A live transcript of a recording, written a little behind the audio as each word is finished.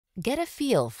Get a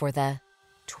feel for the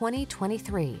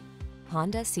 2023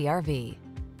 Honda CR-V.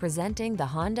 Presenting the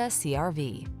Honda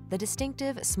CR-V, the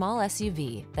distinctive small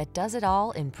SUV that does it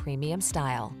all in premium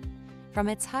style. From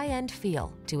its high-end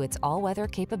feel to its all-weather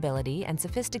capability and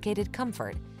sophisticated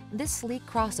comfort, this sleek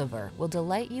crossover will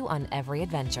delight you on every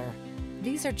adventure.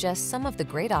 These are just some of the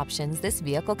great options this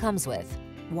vehicle comes with: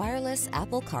 wireless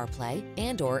Apple CarPlay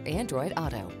and/or Android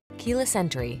Auto, keyless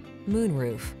entry,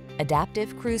 moonroof,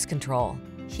 adaptive cruise control,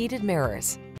 heated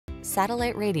mirrors,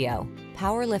 satellite radio,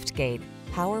 power liftgate,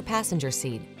 power passenger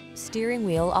seat, steering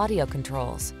wheel audio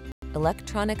controls,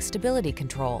 electronic stability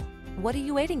control. What are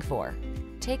you waiting for?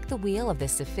 Take the wheel of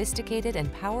this sophisticated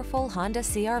and powerful Honda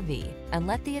CR-V and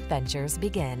let the adventures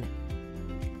begin.